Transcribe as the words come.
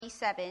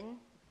37,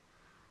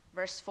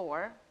 verse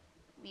 4.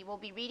 We will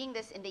be reading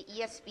this in the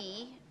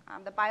ESV.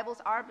 The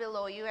Bibles are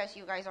below you, as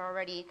you guys are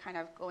already kind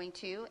of going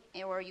to,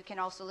 or you can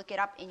also look it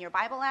up in your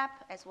Bible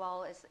app, as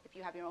well as if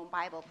you have your own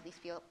Bible, please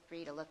feel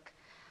free to look.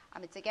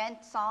 It's again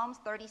Psalms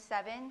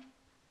 37,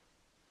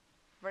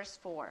 verse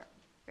 4.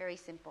 Very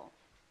simple.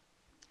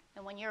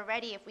 And when you're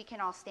ready, if we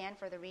can all stand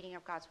for the reading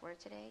of God's Word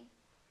today.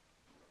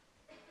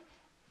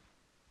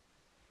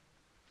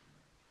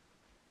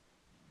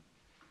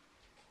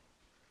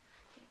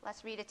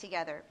 Let's read it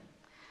together.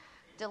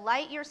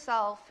 Delight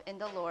yourself in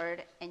the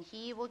Lord, and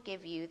he will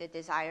give you the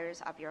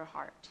desires of your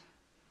heart.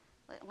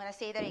 I'm going to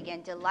say that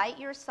again. Delight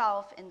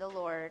yourself in the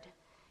Lord,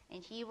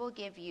 and he will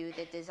give you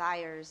the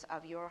desires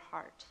of your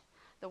heart.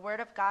 The word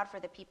of God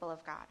for the people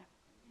of God.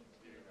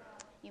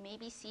 You may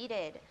be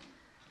seated.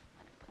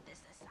 I'm going to put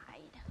this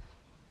aside.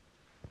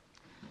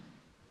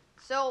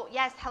 So,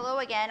 yes, hello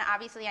again.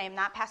 Obviously, I am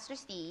not Pastor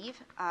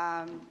Steve.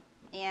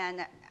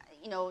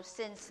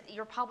 Since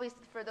you're probably,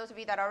 for those of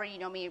you that already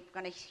know me, you're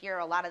going to hear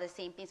a lot of the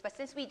same things. But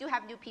since we do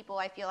have new people,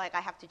 I feel like I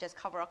have to just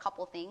cover a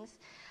couple things.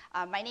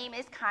 My name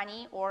is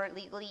Connie, or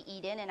legally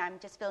Eden, and I'm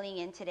just filling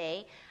in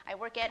today. I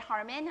work at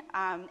Harmon,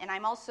 and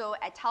I'm also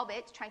at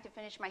Talbot trying to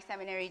finish my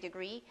seminary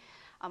degree,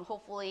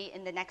 hopefully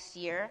in the next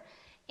year.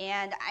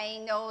 And I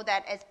know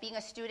that as being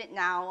a student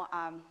now,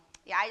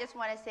 I just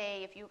want to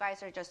say if you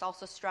guys are just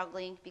also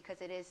struggling, because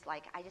it is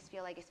I just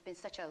feel like it's been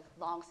such a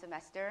long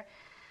semester.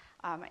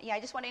 I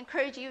just want to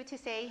encourage you to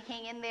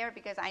hang in there,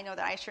 because I know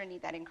that I sure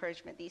need that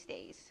encouragement these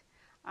days.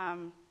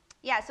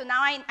 So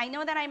now I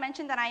know that I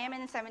mentioned that I am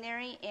in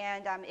seminary,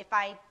 and if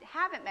I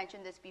haven't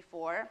mentioned this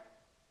before,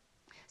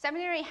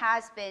 seminary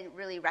has been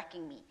really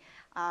wrecking me.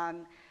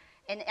 And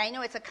I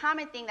know it's a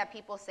common thing that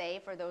people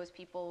say for those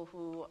people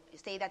who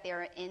say that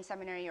they're in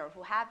seminary or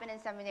who have been in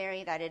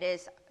seminary, that it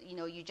is,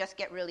 you just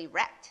get really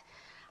wrecked.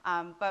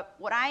 But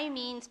what I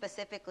mean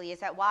specifically is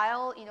that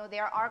while,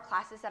 there are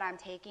classes that I'm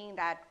taking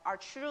that are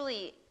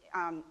truly,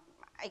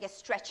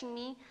 stretching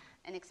me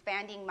and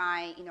expanding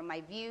my,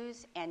 my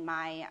views and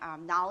my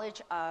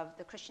knowledge of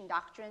the Christian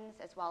doctrines,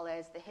 as well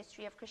as the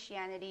history of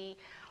Christianity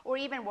or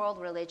even world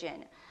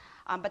religion.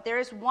 But there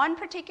is one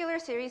particular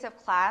series of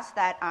class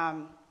that,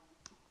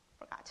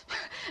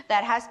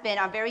 that has been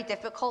very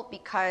difficult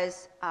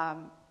because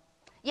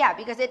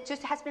it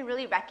just has been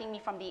really wrecking me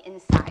from the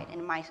inside,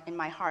 in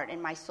my heart,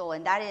 in my soul,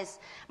 and that is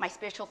my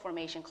spiritual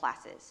formation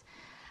classes.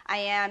 I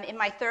am in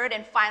my third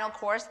and final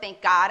course,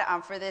 thank God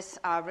for this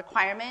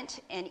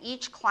requirement, and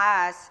each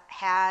class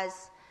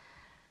has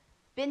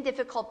been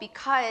difficult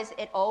because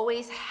it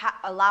always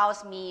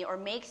allows me or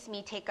makes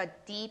me take a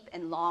deep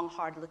and long,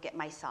 hard look at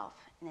myself,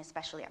 and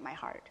especially at my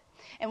heart.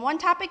 And one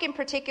topic in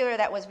particular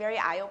that was very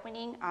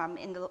eye-opening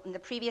in the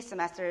previous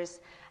semesters,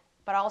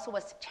 but also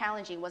was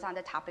challenging, was on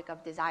the topic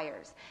of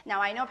desires.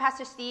 Now, I know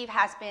Pastor Steve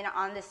has been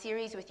on the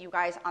series with you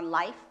guys on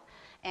life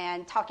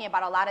and talking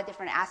about a lot of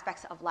different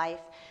aspects of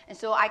life. And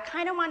so I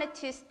kind of wanted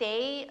to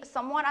stay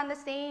somewhat on the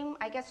same,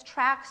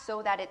 track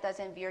so that it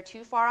doesn't veer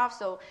too far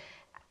off.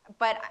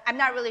 But I'm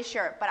not really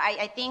sure. But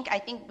I think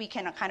we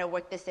can kind of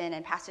work this in,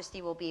 and Pastor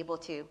Steve will be able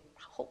to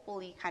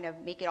hopefully kind of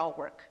make it all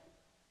work.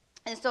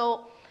 And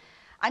so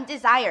on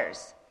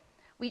desires,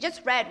 we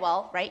just read,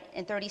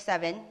 in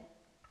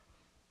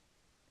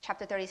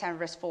chapter 37,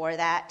 verse 4,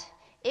 that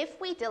if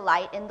we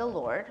delight in the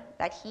Lord,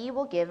 that he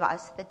will give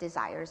us the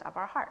desires of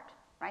our heart,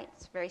 right?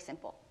 It's very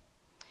simple.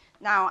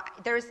 Now,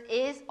 there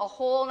is a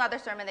whole other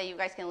sermon that you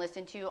guys can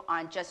listen to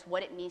on just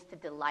what it means to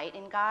delight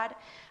in God,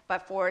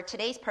 but for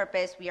today's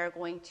purpose, we are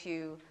going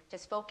to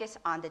just focus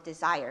on the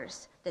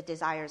desires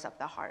of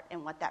the heart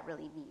and what that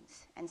really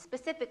means. And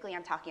specifically,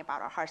 I'm talking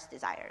about our heart's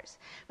desires,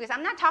 because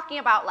I'm not talking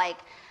about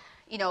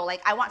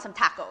I want some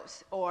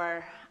tacos,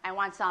 or I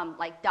want some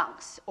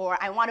dunks, or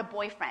I want a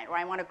boyfriend, or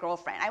I want a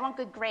girlfriend. I want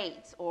good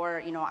grades,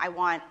 or, I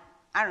want,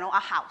 a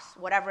house,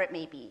 whatever it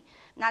may be.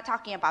 I'm not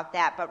talking about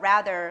that, but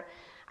rather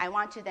I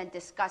want to then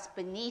discuss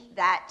beneath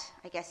that,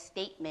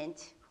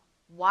 statement,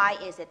 why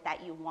is it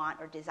that you want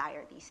or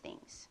desire these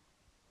things?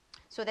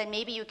 So then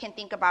maybe you can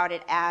think about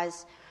it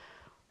as,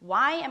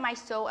 why am I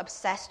so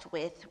obsessed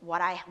with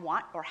what I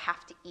want or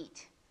have to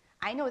eat?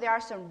 I know there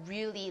are some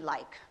really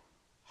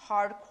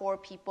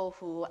hardcore people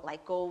who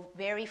go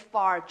very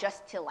far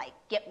just to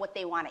get what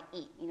they want to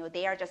eat.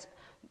 They are just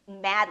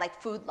mad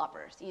food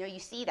lovers. You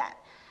see that.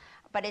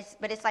 But it's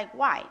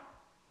why?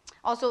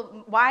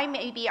 Also, why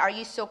maybe are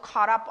you so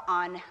caught up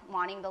on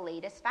wanting the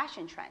latest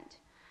fashion trend?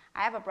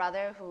 I have a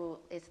brother who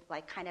is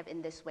kind of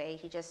in this way.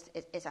 He just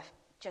is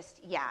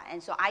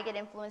and so I get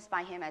influenced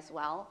by him as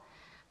well.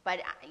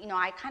 But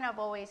I kind of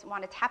always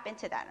want to tap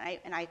into that,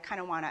 and I kind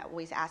of want to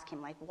always ask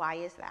him why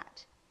is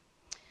that?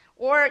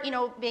 Or,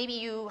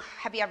 maybe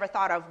have you ever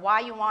thought of why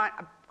you want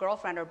a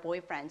girlfriend or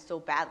boyfriend so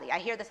badly? I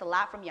hear this a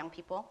lot from young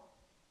people.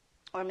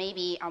 Or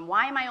maybe,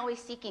 why am I always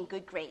seeking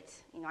good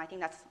grades? I think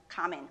that's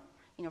common,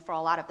 for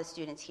a lot of the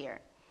students here.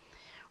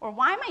 Or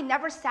why am I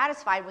never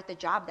satisfied with the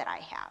job that I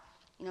have?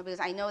 Because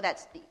I know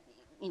that's,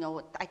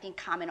 I think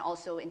common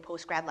also in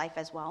post-grad life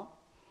as well.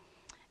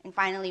 And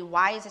finally,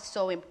 why is it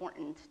so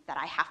important that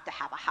I have to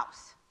have a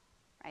house?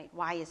 right?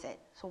 Why is it?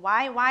 So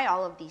why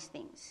all of these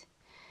things?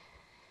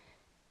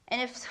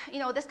 And if,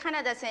 this kind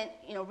of doesn't,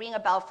 ring a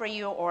bell for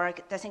you or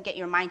doesn't get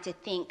your mind to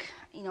think,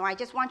 I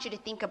just want you to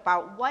think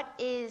about what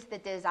is the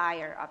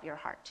desire of your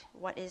heart?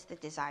 What is the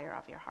desire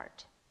of your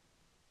heart?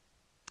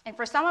 And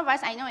for some of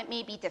us, I know it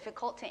may be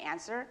difficult to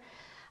answer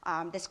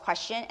this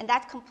question, and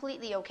that's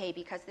completely okay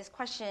because this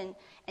question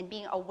and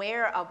being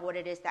aware of what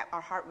it is that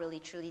our heart really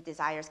truly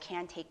desires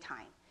can take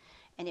time,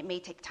 and it may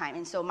take time.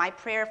 And so my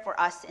prayer for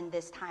us in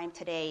this time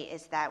today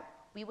is that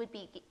we would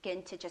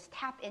begin to just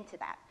tap into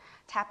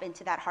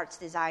that heart's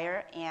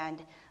desire,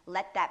 and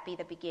let that be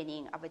the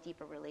beginning of a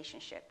deeper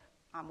relationship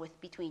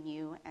between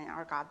you and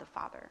our God the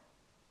Father.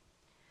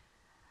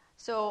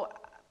 So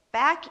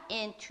back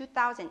in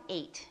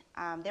 2008,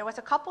 there was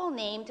a couple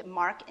named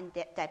Mark and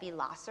Debbie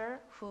Lasser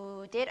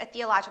who did a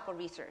theological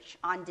research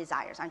on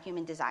desires, on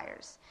human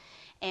desires.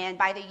 And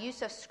by the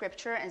use of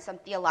scripture and some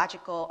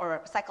theological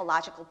or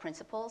psychological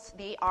principles,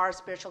 they are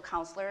spiritual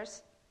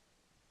counselors.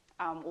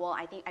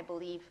 I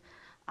believe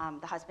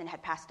the husband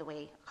had passed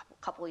away a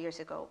couple of years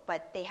ago,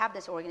 but they have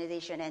this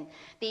organization,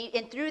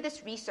 and through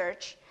this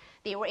research,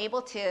 they were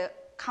able to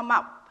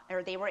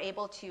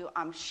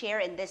share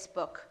in this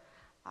book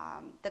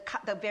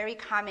the very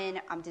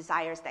common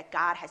desires that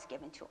God has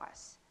given to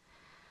us.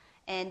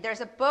 And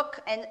there's a book,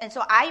 and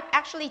so I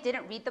actually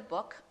didn't read the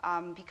book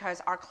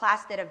because our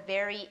class did a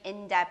very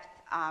in-depth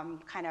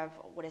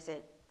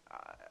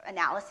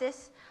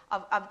analysis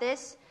of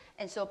this.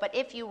 And so, but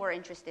if you were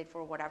interested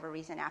for whatever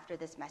reason after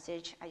this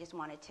message, I just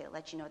wanted to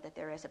let you know that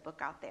there is a book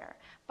out there.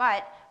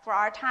 But for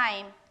our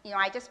time,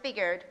 I just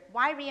figured,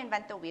 why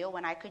reinvent the wheel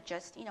when I could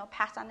just,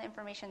 pass on the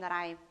information that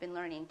I've been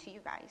learning to you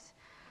guys.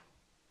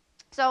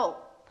 So,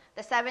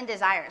 the 7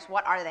 desires,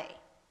 what are they?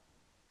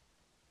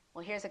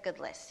 Well, here's a good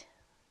list.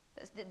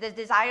 The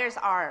desires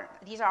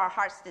these are our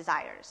heart's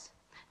desires.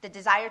 The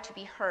desire to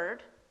be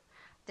heard,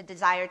 the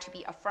desire to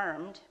be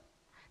affirmed,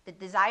 the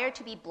desire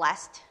to be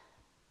blessed,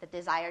 the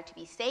desire to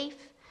be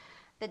safe,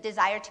 the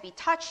desire to be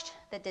touched,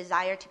 the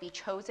desire to be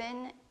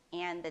chosen,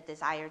 and the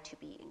desire to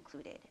be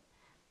included.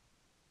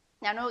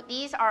 Now, note,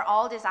 these are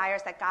all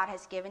desires that God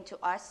has given to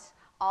us,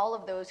 all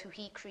of those who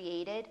he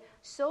created,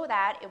 so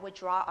that it would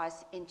draw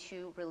us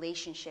into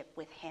relationship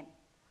with him.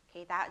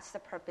 Okay, that's the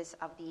purpose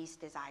of these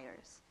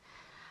desires.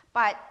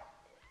 But,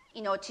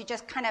 to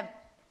just kind of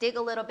dig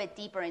a little bit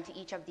deeper into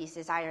each of these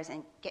desires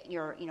and get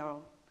your,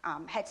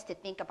 heads to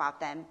think about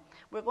them,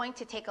 we're going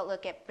to take a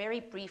look at very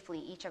briefly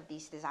each of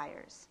these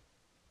desires.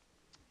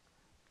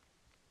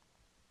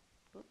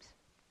 Oops.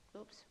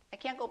 I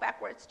can't go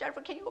backwards.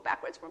 Jennifer, can you go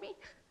backwards for me?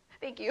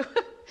 Thank you.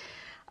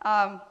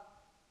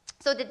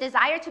 So the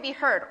desire to be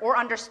heard or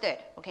understood,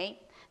 okay?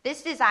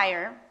 This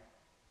desire,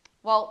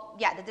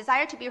 the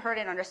desire to be heard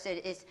and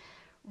understood is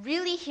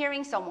really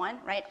hearing someone,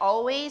 right,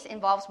 always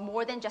involves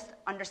more than just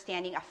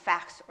understanding of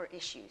facts or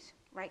issues,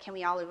 right? Can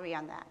we all agree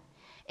on that?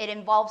 It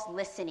involves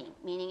listening,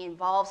 meaning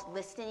involves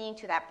listening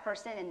to that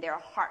person and their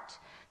heart,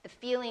 the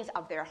feelings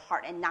of their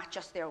heart, and not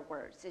just their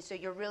words. So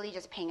you're really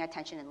just paying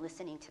attention and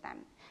listening to them.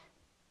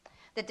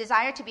 The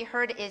desire to be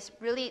heard is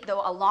really,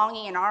 though, a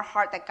longing in our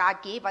heart that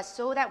God gave us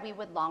so that we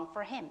would long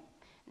for him.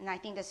 And I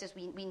think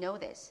we know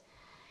this.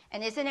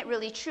 And isn't it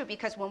really true?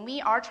 Because when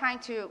we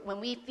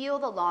feel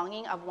the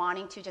longing of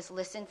wanting to just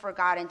listen for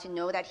God and to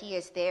know that he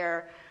is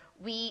there,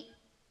 we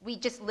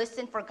just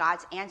listen for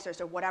God's answers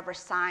or whatever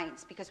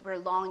signs because we're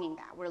longing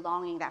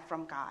that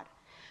from God.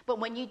 But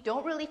when you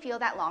don't really feel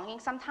that longing,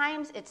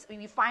 sometimes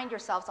you find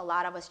yourselves, a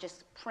lot of us,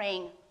 just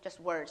praying just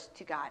words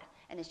to God,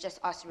 and it's just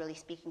us really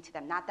speaking to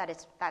them. Not that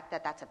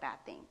that's a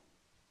bad thing.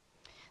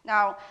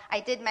 Now,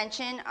 I did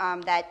mention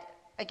that,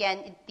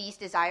 again, these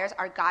desires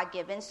are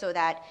God-given so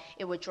that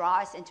it would draw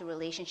us into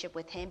relationship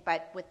with him.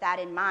 But with that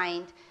in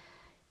mind,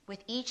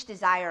 with each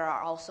desire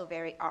are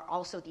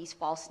also these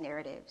false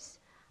narratives.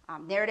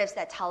 Narratives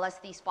that tell us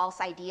these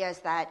false ideas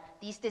that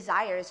these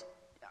desires,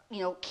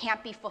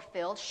 can't be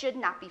fulfilled, should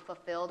not be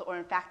fulfilled, or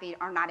in fact, they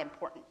are not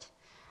important.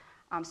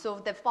 So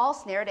the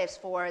false narratives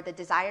for the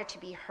desire to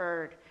be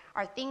heard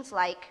are things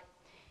like,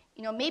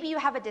 maybe you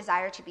have a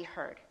desire to be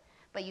heard,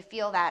 but you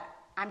feel that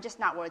I'm just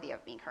not worthy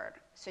of being heard,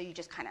 so you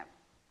just kind of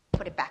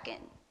put it back in.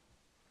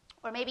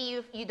 Or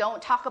maybe you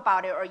don't talk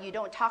about it, or you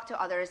don't talk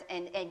to others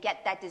and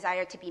get that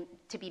desire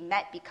to be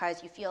met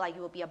because you feel like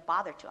you will be a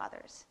bother to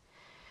others.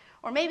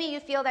 Or maybe you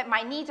feel that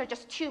my needs are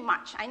just too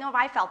much. I know if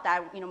I felt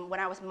that,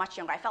 when I was much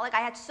younger. I felt like I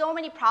had so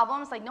many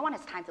problems, like no one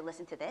has time to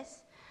listen to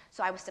this,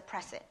 so I would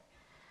suppress it.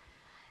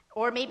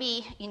 Or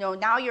maybe,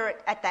 now you're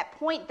at that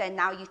point, then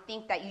now you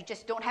think that you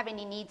just don't have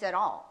any needs at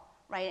all,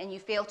 right? And you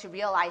fail to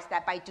realize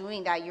that by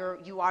doing that,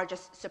 you are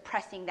just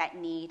suppressing that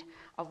need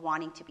of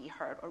wanting to be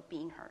heard or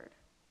being heard.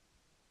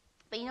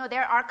 But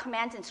there are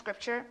commands in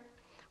Scripture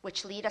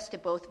which lead us to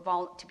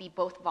be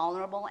both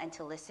vulnerable and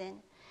to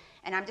listen.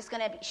 And I'm just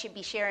going to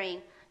be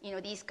sharing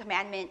these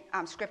commandment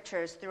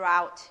scriptures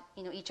throughout,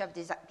 each of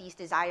these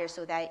desires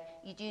so that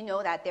you do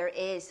know that there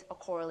is a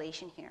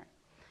correlation here.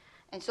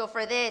 And so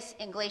for this,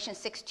 in Galatians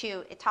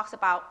 6:2, it talks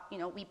about,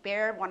 we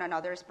bear one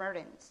another's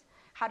burdens.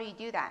 How do you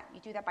do that?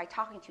 You do that by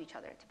talking to each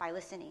other, by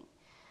listening.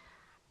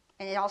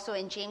 And it also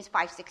in James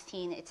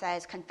 5:16, it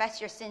says,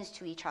 confess your sins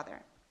to each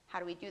other. How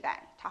do we do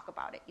that? Talk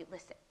about it. You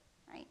listen,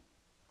 right?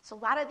 So a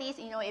lot of these,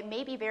 it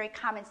may be very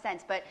common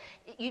sense, but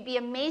you'd be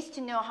amazed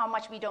to know how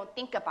much we don't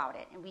think about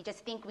it. And we just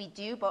think we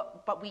do,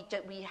 but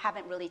we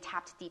haven't really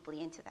tapped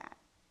deeply into that.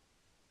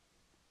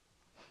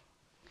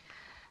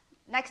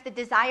 Next, the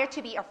desire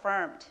to be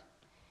affirmed,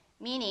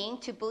 meaning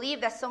to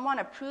believe that someone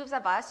approves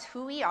of us,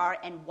 who we are,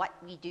 and what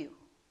we do.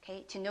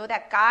 Okay? To know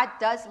that God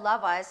does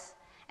love us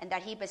and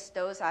that he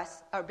bestows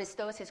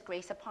his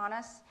grace upon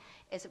us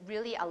is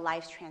really a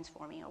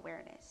life-transforming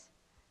awareness.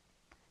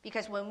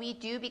 Because when we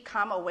do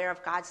become aware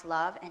of God's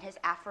love and his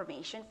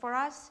affirmation for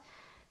us,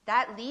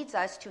 that leads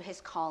us to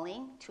his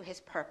calling, to his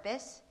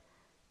purpose,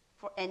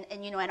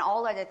 and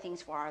all other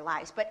things for our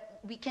lives. But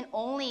we can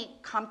only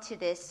come to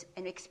this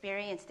and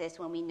experience this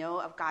when we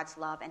know of God's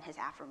love and his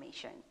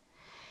affirmation.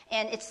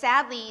 And it's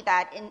sadly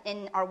that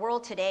in our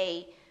world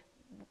today,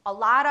 a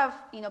lot of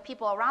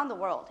people around the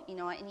world,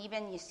 and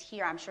even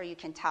here, I'm sure you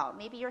can tell,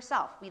 maybe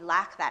yourself, we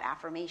lack that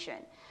affirmation.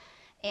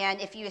 And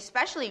if you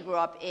especially grew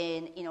up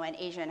in an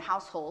Asian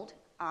household,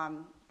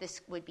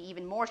 this would be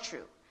even more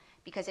true.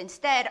 Because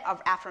instead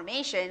of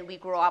affirmation, we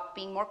grow up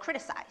being more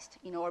criticized,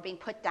 or being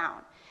put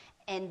down.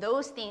 And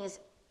those things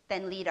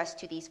then lead us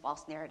to these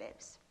false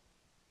narratives.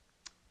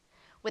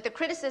 With the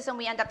criticism,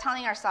 we end up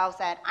telling ourselves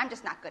that I'm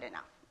just not good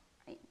enough.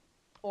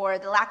 Or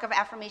the lack of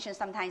affirmation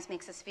sometimes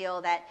makes us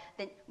feel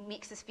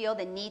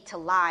the need to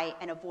lie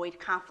and avoid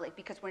conflict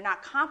because we're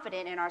not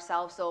confident in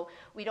ourselves, so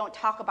we don't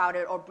talk about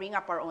it or bring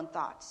up our own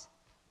thoughts.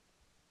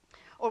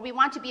 Or we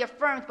want to be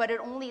affirmed, but it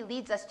only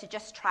leads us to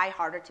just try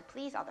harder to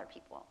please other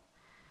people.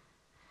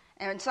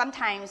 And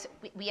sometimes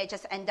we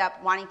just end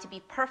up wanting to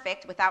be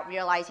perfect without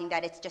realizing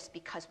that it's just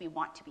because we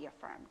want to be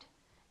affirmed.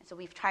 And so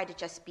we've tried to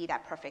just be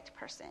that perfect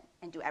person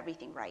and do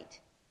everything right.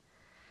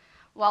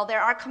 Well,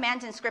 there are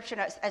commands in Scripture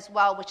as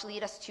well which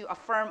lead us to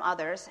affirm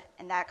others,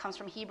 and that comes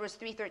from Hebrews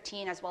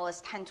 3:13 as well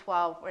as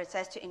 10:12, where it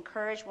says to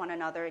encourage one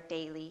another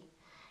daily.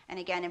 And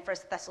again in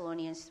 1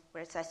 Thessalonians,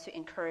 where it says to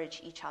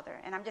encourage each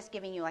other. And I'm just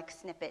giving you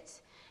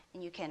snippets,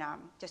 and you can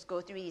just go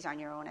through these on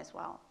your own as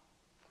well.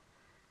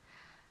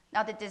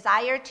 Now, the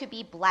desire to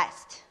be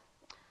blessed.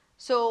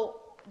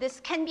 So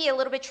this can be a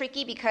little bit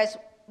tricky because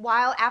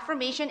while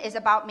affirmation is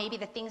about maybe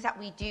the things that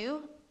we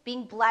do,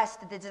 being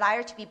blessed, the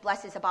desire to be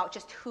blessed is about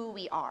just who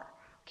we are.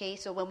 Okay,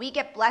 so when we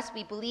get blessed,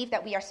 we believe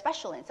that we are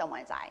special in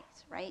someone's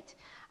eyes, right?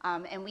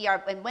 And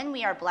when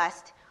we are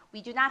blessed,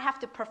 we do not have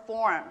to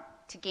perform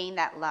to gain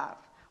that love.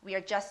 We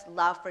are just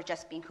loved for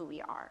just being who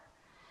we are.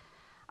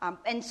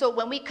 And so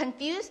when we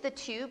confuse the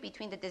two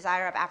between the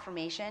desire of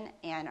affirmation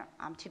and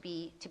to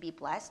be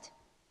blessed,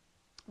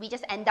 we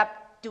just end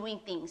up doing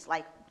things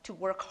like to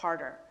work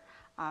harder.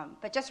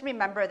 But just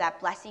remember that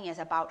blessing is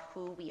about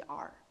who we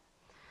are.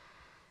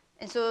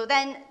 And so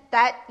then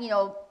that,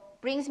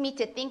 brings me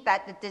to think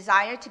that the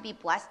desire to be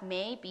blessed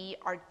may be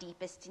our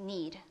deepest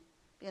need,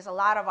 because a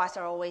lot of us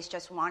are always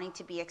just wanting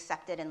to be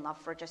accepted and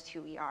loved for just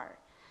who we are.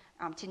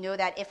 To know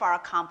that if our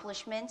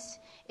accomplishments,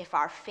 if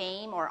our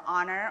fame or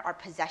honor, our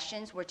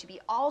possessions were to be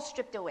all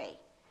stripped away,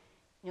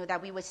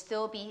 that we would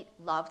still be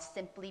loved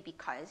simply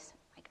because,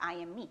 I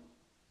am me.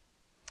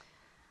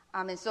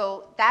 And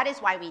so that is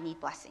why we need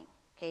blessing,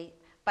 okay?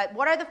 But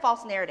what are the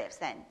false narratives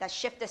then that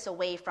shift us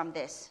away from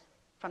this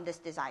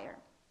desire?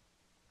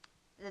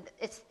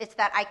 It's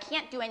that I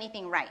can't do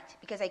anything right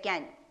because,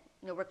 again,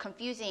 we're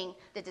confusing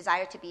the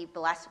desire to be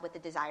blessed with the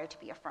desire to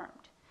be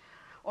affirmed.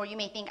 Or you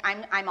may think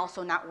I'm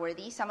also not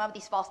worthy. Some of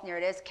these false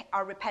narratives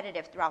are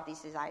repetitive throughout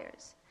these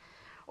desires.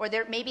 Or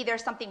maybe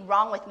there's something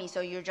wrong with me,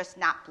 so you're just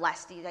not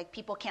blessed.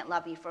 People can't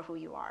love you for who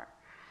you are.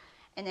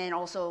 And then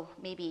also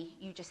maybe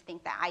you just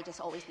think that I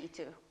just always need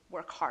to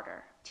work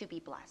harder to be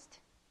blessed.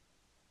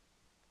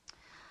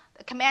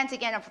 The commands,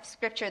 again, of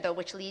Scripture, though,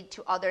 which lead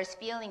to others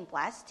feeling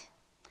blessed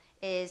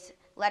is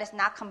let us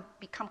not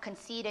become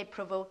conceited,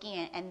 provoking,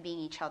 and envying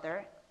each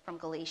other, from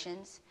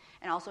Galatians.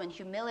 And also in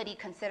humility,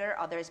 consider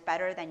others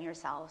better than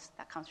yourselves.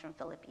 That comes from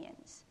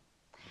Philippians.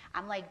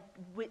 I'm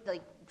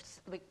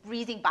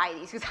breezing by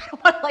these because I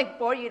don't want to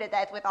bore you to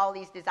death with all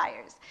these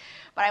desires.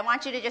 But I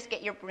want you to just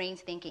get your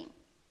brains thinking.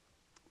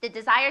 The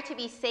desire to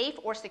be safe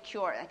or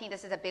secure. I think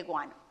this is a big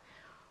one.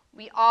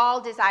 We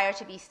all desire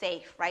to be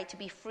safe, right? To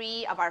be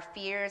free of our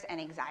fears and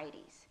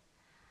anxieties.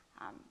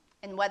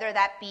 And whether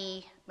that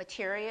be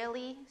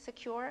materially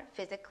secure,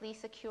 physically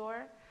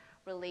secure,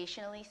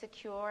 relationally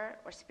secure,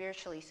 or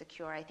spiritually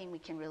secure, I think we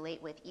can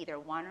relate with either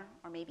one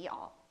or maybe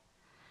all.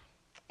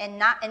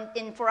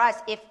 And for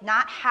us, if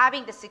not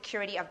having the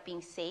security of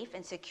being safe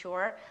and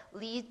secure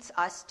leads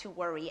us to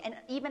worry and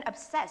even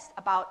obsess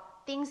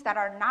about things that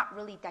are not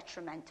really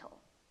detrimental.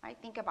 Right?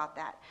 Think about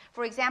that.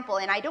 For example,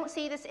 and I don't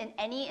say this in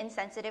any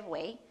insensitive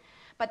way,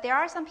 but there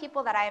are some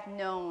people that I have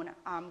known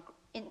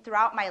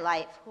throughout my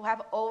life who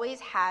have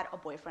always had a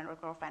boyfriend or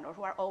girlfriend or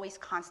who are always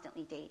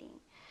constantly dating.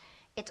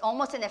 It's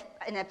almost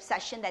an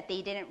obsession that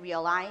they didn't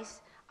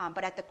realize,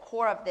 but at the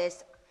core of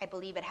this, I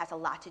believe it has a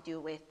lot to do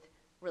with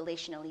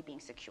relationally being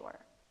secure.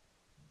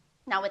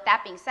 Now, with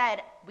that being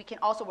said, we can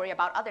also worry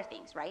about other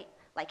things, right?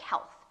 Like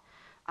health,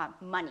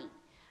 money,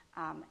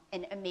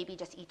 and maybe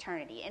just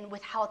eternity. And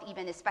with health,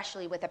 even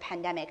especially with a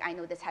pandemic, I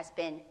know this has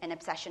been an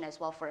obsession as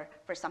well for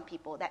some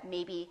people that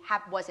maybe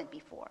wasn't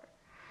before.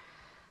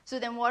 So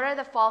then what are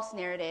the false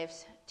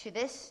narratives to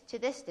this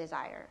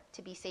desire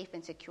to be safe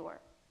and secure?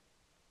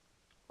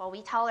 Well,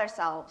 we tell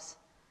ourselves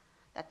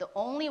that the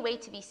only way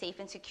to be safe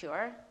and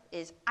secure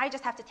is I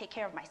just have to take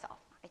care of myself.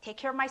 I take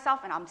care of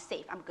myself and I'm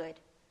safe, I'm good.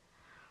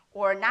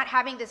 Or not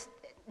having this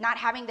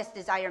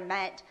desire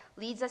met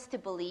leads us to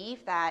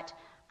believe that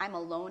I'm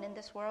alone in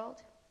this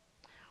world.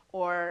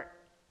 Or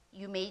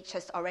you may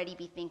just already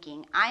be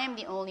thinking, I am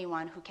the only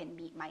one who can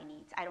meet my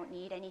needs. I don't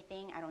need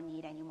anything, I don't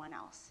need anyone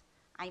else.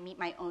 I meet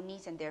my own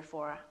needs and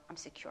therefore I'm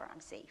secure,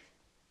 I'm safe.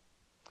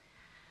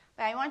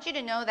 But I want you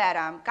to know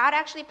that God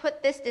actually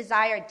put this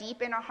desire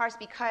deep in our hearts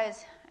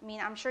because,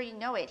 I'm sure you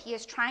know it. He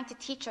is trying to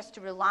teach us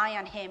to rely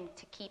on him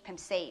to keep him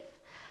safe.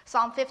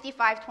 Psalm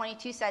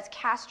 55:22 says,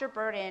 cast your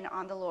burden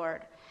on the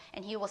Lord,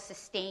 and he will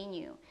sustain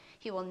you.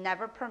 He will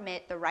never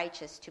permit the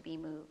righteous to be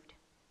moved.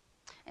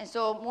 And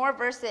so more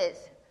verses,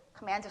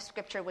 commands of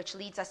Scripture, which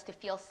leads us to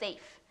feel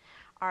safe,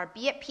 are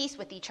be at peace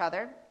with each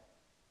other,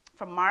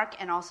 from Mark,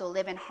 and also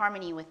live in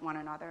harmony with one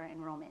another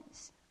in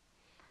Romans.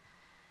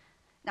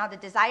 Now, the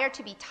desire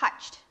to be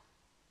touched.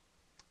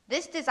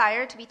 This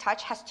desire to be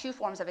touched has two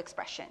forms of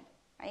expression.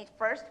 Right?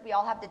 First, we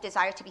all have the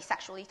desire to be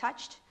sexually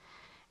touched.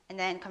 And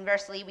then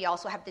conversely, we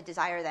also have the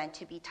desire then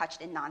to be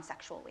touched in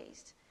non-sexual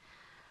ways.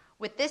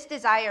 With this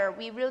desire,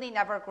 we really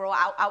never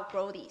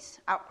outgrow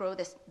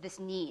this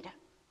need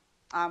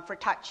for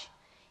touch.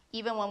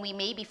 Even when we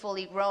may be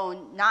fully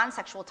grown,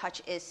 non-sexual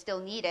touch is still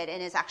needed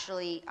and is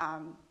actually,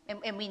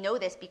 and we know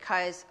this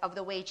because of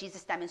the way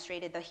Jesus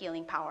demonstrated the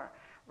healing power,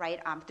 right,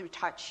 through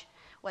touch,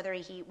 whether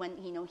when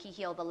he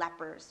healed the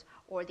lepers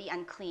or the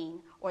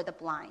unclean or the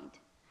blind.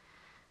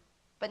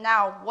 But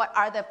now, what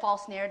are the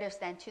false narratives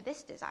then to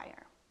this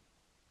desire?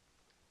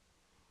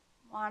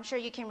 Well, I'm sure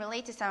you can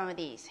relate to some of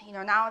these.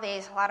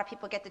 Nowadays, a lot of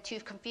people get the two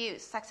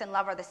confused. Sex and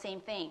love are the same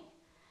thing,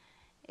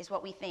 is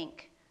what we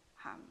think.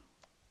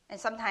 And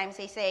sometimes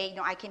they say,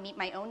 I can meet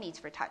my own needs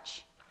for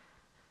touch.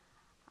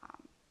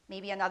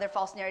 Maybe another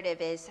false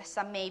narrative is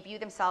some may view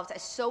themselves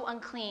as so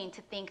unclean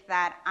to think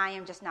that I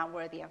am just not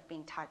worthy of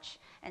being touched.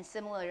 And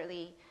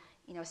similarly,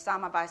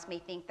 some of us may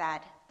think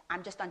that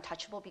I'm just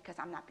untouchable because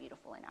I'm not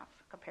beautiful enough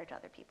compared to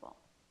other people.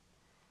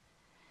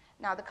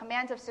 Now, the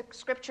commands of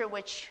Scripture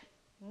which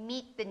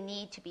meet the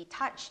need to be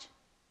touched,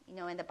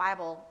 in the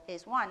Bible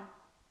is one,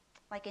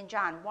 like in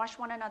John, wash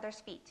one another's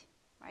feet,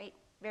 right?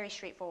 Very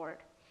straightforward.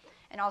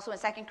 And also in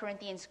 2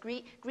 Corinthians,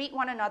 greet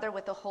one another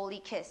with a holy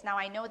kiss. Now,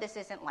 I know this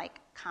isn't like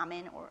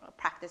common or a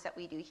practice that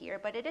we do here,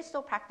 but it is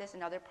still practiced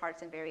in other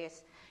parts and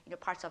various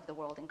parts of the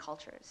world and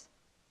cultures.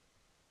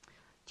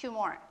 Two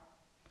more.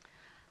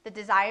 The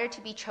desire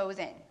to be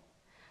chosen.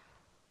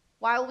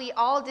 While we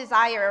all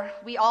desire,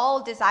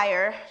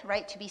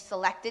 right, to be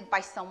selected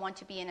by someone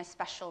to be in a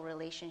special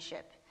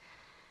relationship.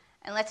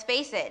 And let's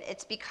face it,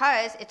 it's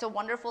because it's a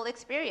wonderful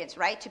experience,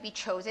 right, to be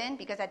chosen,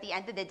 because at the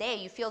end of the day,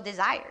 you feel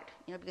desired,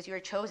 because you are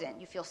chosen.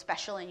 You feel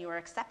special and you are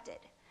accepted.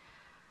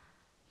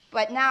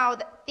 But now,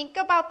 think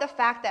about the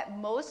fact that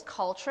most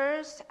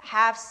cultures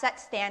have set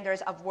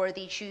standards of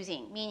worthy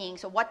choosing, meaning,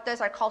 so what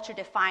does our culture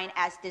define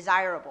as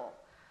desirable?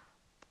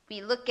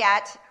 We look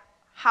at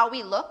how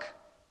we look,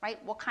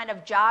 right? What kind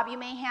of job you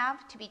may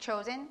have to be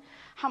chosen,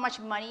 how much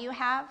money you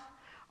have,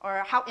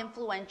 or how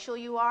influential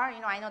you are.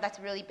 I know that's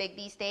really big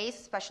these days,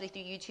 especially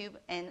through YouTube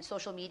and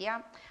social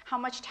media, how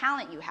much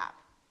talent you have,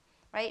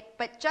 right?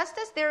 But just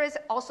as there is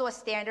also a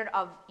standard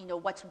of,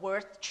 what's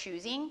worth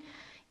choosing,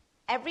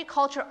 every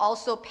culture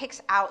also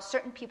picks out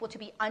certain people to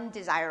be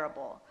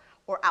undesirable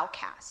or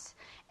outcasts.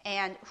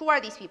 And who are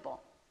these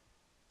people?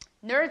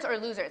 Nerds or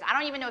losers. I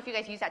don't even know if you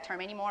guys use that term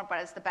anymore, but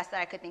it's the best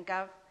that I could think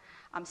of.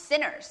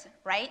 Sinners,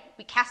 right?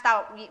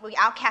 We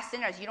outcast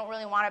sinners. You don't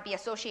really want to be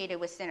associated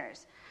with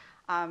sinners.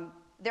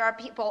 There are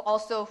people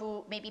also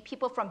who, maybe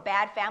people from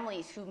bad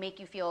families who make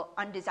you feel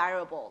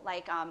undesirable.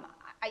 Like,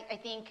 I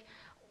think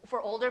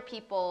for older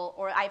people,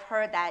 or I've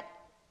heard that,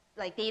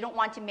 like, they don't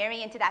want to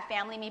marry into that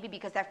family maybe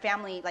because that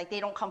family, like,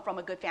 they don't come from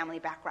a good family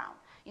background.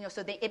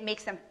 So it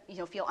makes them,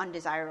 feel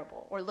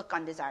undesirable or look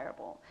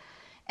undesirable.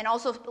 And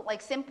also,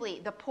 like,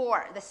 simply the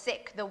poor, the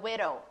sick, the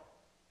widow,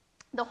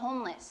 the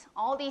homeless,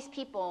 all these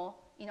people,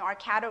 are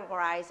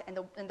categorized, and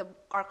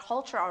our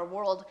culture, our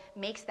world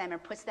makes them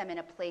and puts them in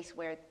a place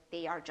where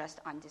they are just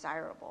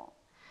undesirable.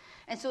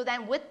 And so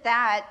then with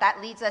that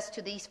leads us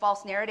to these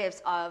false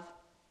narratives of,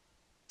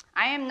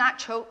 I am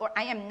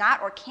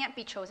not or can't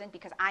be chosen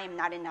because I am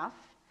not enough.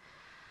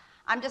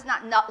 I'm just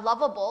not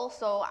lovable,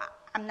 so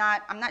I'm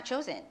not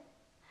chosen.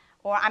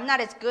 Or I'm not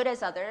as good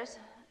as others,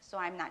 so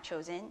I'm not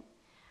chosen.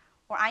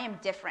 Or I am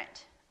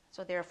different,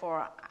 so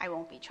therefore I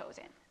won't be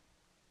chosen.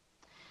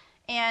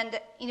 And,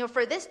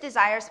 for this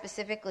desire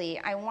specifically,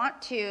 I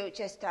want to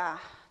just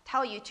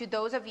tell you, to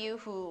those of you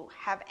who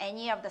have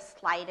any of the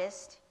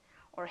slightest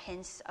or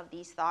hints of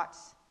these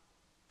thoughts,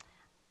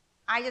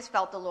 I just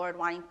felt the Lord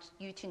wanting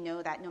you to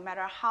know that no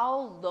matter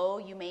how low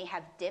you may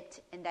have dipped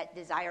in that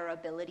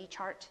desirability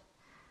chart,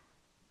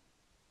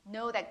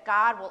 know that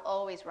God will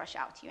always rush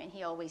out to you, and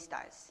he always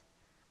does.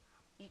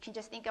 You can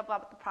just think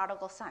about the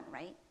prodigal son,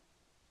 right?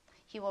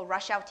 He will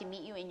rush out to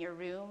meet you in your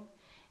room,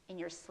 in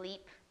your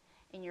sleep,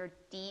 in your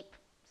deep,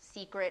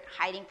 secret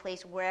hiding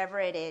place, wherever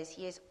it is.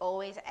 He is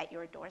always at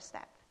your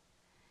doorstep.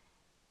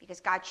 Because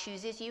God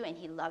chooses you and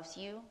he loves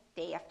you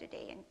day after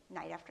day and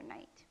night after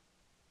night.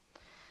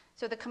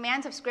 So the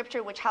commands of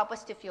Scripture which help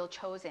us to feel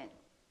chosen.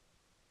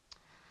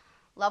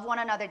 Love one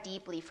another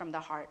deeply from the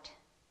heart.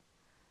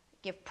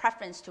 Give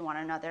preference to one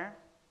another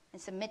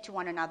and submit to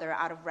one another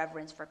out of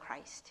reverence for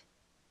Christ.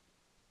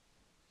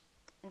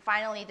 And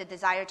finally, the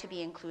desire to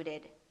be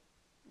included.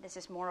 This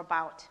is more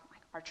about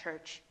our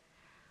church.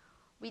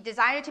 We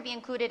desire to be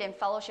included in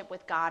fellowship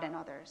with God and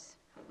others.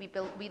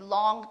 We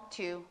long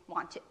to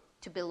want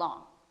to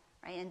belong.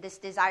 Right? And this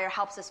desire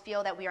helps us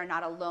feel that we are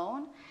not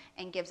alone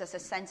and gives us a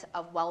sense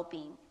of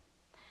well-being.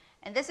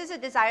 And this is a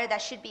desire that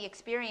should be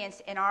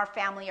experienced in our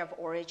family of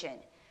origin,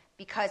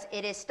 because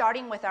it is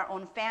starting with our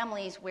own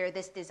families where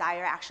this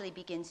desire actually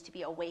begins to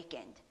be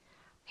awakened,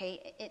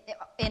 okay,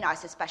 in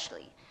us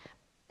especially.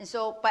 And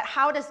so, but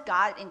how does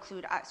God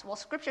include us? Well,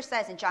 Scripture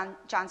says in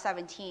John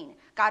 17,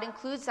 God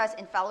includes us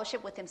in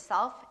fellowship with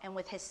himself and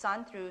with his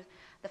Son through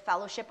the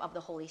fellowship of the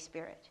Holy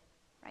Spirit,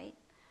 right?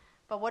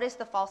 But what is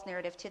the false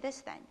narrative to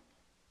this then?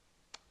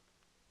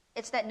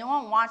 It's that no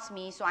one wants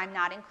me, so I'm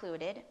not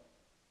included.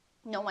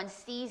 No one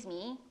sees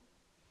me.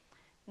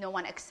 No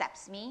one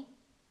accepts me.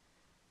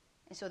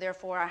 And so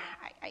therefore,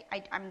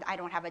 I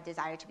don't have a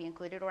desire to be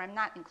included, or I'm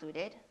not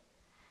included.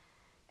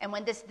 And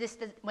when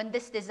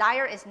this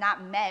desire is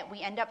not met,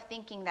 we end up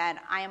thinking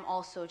that I am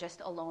also just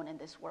alone in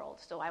this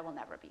world, so I will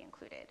never be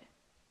included.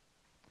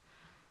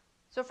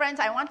 So friends,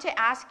 I want to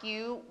ask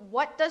you,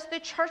 what does the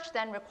church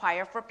then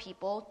require for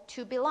people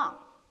to belong?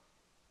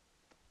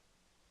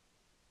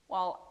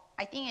 Well,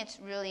 I think it's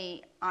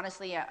really,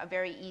 honestly, a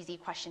very easy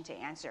question to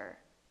answer,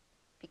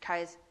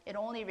 because it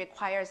only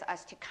requires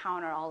us to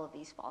counter all of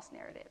these false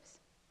narratives.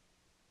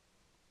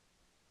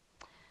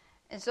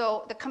 And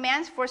so the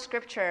commands for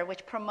Scripture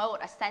which promote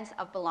a sense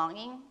of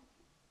belonging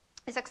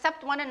is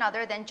accept one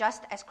another then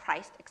just as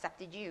Christ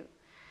accepted you,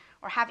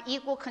 or have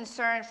equal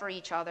concern for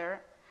each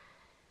other,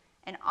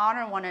 and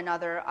honor one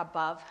another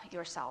above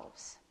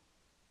yourselves.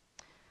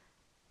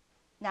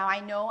 Now, I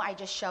know I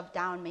just shoved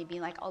down maybe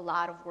like a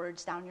lot of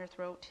words down your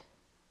throat,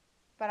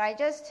 but I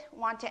just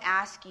want to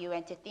ask you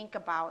and to think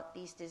about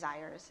these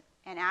desires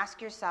and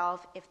ask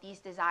yourself if these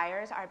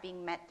desires are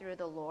being met through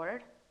the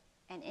Lord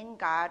and in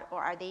God,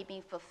 or are they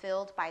being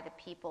fulfilled by the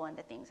people and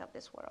the things of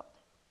this world?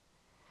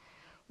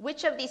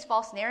 Which of these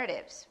false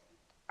narratives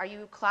are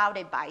you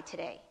clouded by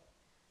today?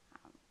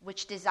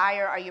 Which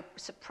desire are you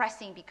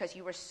suppressing because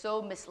you were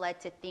so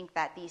misled to think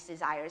that these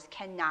desires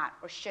cannot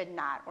or should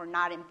not or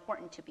not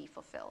important to be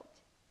fulfilled?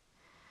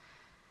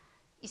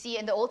 You see,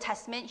 in the Old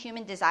Testament,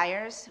 human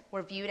desires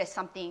were viewed as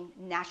something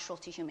natural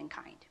to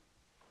humankind.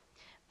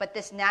 But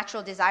this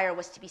natural desire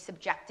was to be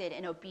subjected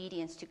in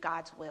obedience to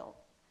God's will.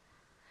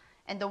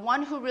 And the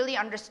one who really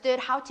understood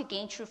how to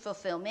gain true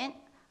fulfillment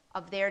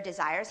of their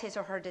desires, his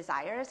or her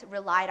desires,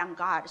 relied on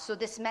God. So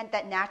this meant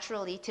that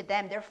naturally to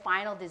them, their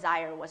final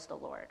desire was the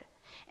Lord.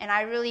 And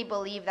I really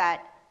believe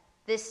that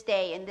this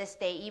day,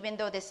 even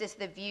though this is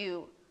the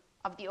view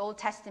of the Old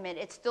Testament,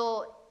 it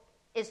still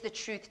is the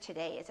truth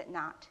today, is it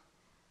not?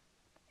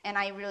 And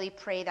I really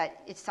pray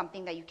that it's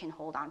something that you can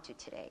hold on to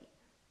today.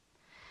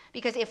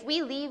 Because if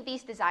we leave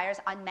these desires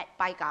unmet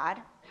by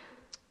God,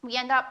 we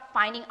end up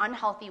finding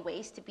unhealthy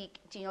ways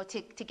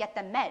to get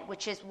them met,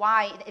 which is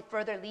why it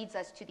further leads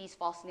us to these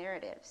false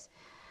narratives.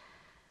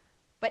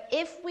 But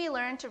if we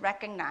learn to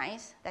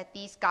recognize that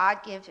these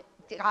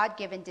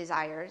God-given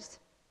desires,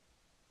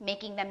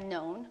 making them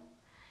known,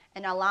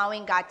 and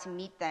allowing God to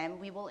meet them,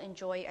 we will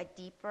enjoy a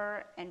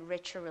deeper and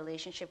richer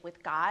relationship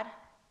with God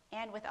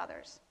and with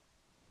others.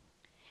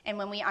 And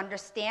when we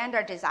understand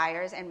our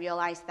desires and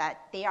realize that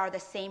they are the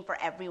same for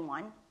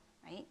everyone,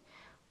 right,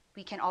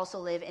 we can also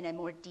live in a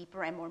more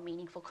deeper and more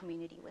meaningful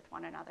community with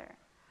one another.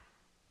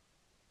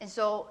 And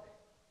so,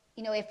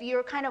 if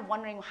you're kind of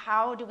wondering,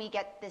 how do we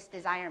get this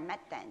desire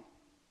met then?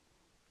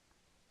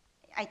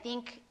 I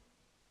think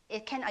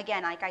it can,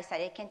 again, like I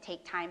said, it can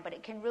take time, but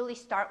it can really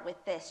start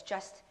with this,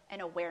 just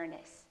an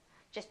awareness.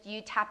 Just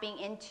you tapping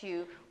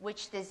into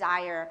which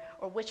desire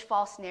or which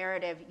false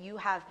narrative you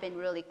have been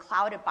really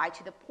clouded by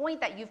to the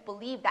point that you've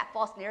believed that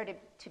false narrative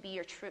to be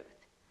your truth.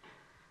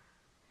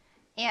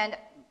 And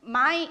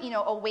my,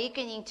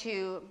 awakening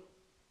to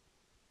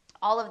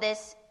all of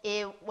this,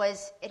 it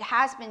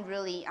has been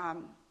really,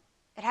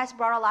 it has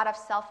brought a lot of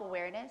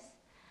self-awareness.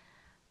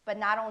 But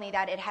not only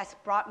that, it has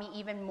brought me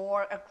even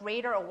more, a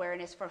greater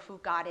awareness for who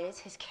God is,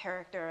 his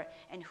character,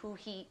 and who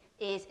he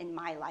is in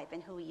my life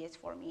and who he is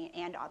for me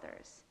and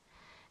others.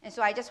 And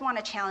so I just want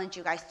to challenge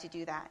you guys to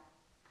do that.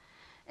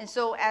 And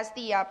so as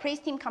the praise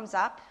team comes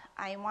up,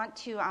 I want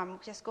to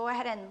just go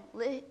ahead and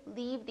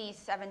leave these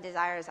 7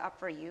 desires up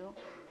for you.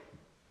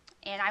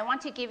 And I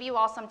want to give you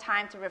all some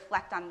time to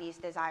reflect on these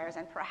desires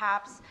and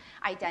perhaps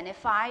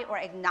identify or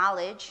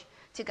acknowledge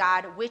to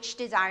God which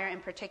desire in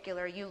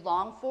particular you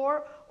long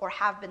for or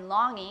have been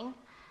longing,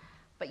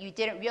 but you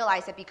didn't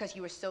realize it because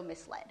you were so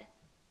misled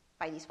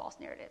by these false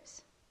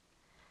narratives.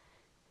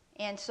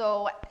 And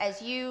so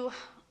as you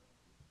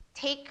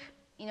take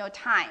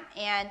time,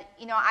 and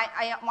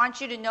I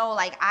want you to know,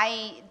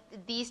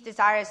 these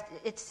desires,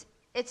 it's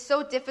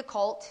so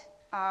difficult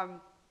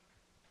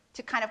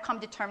to kind of come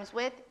to terms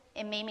with.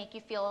 It may make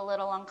you feel a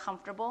little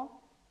uncomfortable,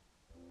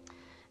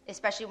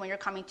 especially when you're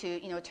coming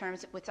to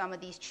terms with some of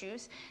these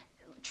truths.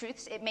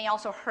 It may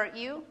also hurt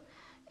you.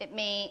 It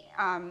may,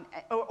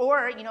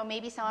 or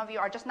maybe some of you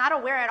are just not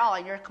aware at all,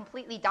 and you're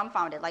completely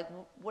dumbfounded. Like,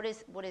 what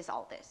is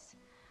all this?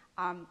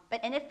 And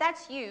if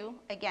that's you,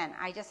 again,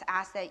 I just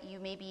ask that you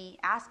maybe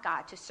ask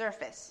God to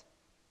surface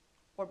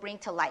or bring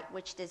to light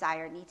which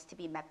desire needs to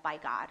be met by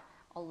God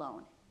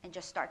alone, and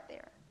just start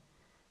there.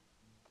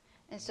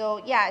 And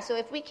so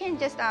if we can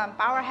just bow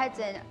our heads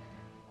and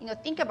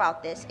think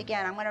about this.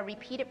 Again, I'm going to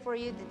repeat it for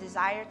you: the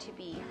desire to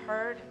be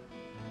heard,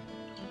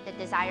 the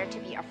desire to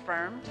be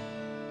affirmed,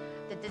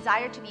 the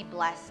desire to be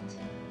blessed,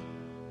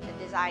 the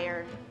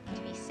desire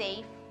to be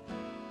safe,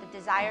 the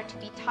desire to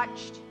be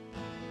touched,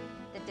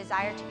 the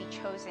desire to be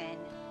chosen,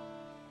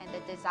 and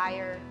the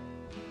desire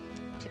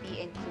to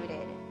be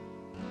included.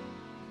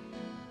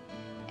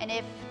 And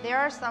if there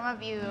are some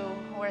of you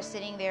who are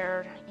sitting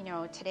there,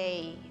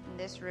 today in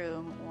this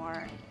room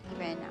or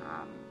even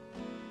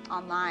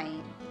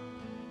online,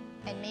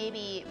 and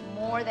maybe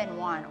more than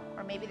one,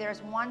 or maybe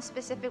there's one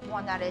specific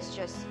one that is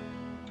just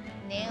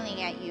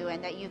nailing at you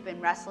and that you've been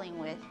wrestling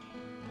with,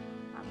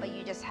 but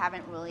you just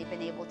haven't really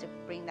been able to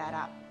bring that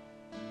up.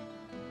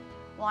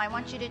 Well, I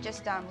want you to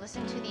just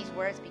listen to these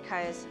words,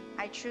 because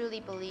I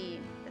truly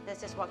believe that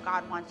this is what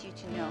God wants you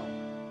to know.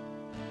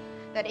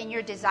 That in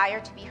your desire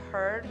to be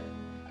heard,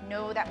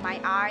 know that my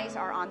eyes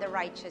are on the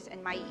righteous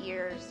and my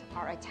ears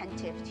are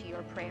attentive to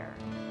your prayer.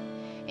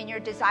 In your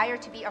desire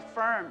to be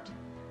affirmed,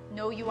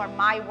 know you are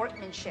my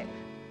workmanship,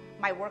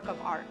 my work of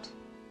art.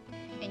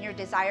 In your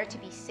desire to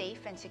be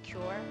safe and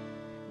secure,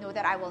 know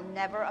that I will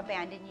never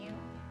abandon you,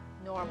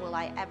 nor will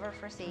I ever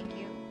forsake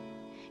you.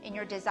 In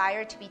your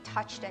desire to be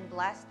touched and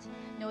blessed,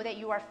 know that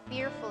you are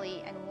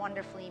fearfully and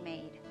wonderfully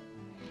made.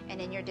 And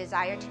in your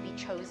desire to be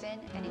chosen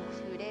and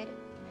included,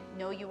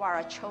 know you are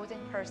a chosen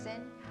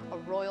person, a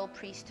royal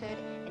priesthood,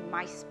 and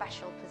my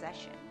special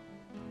possession.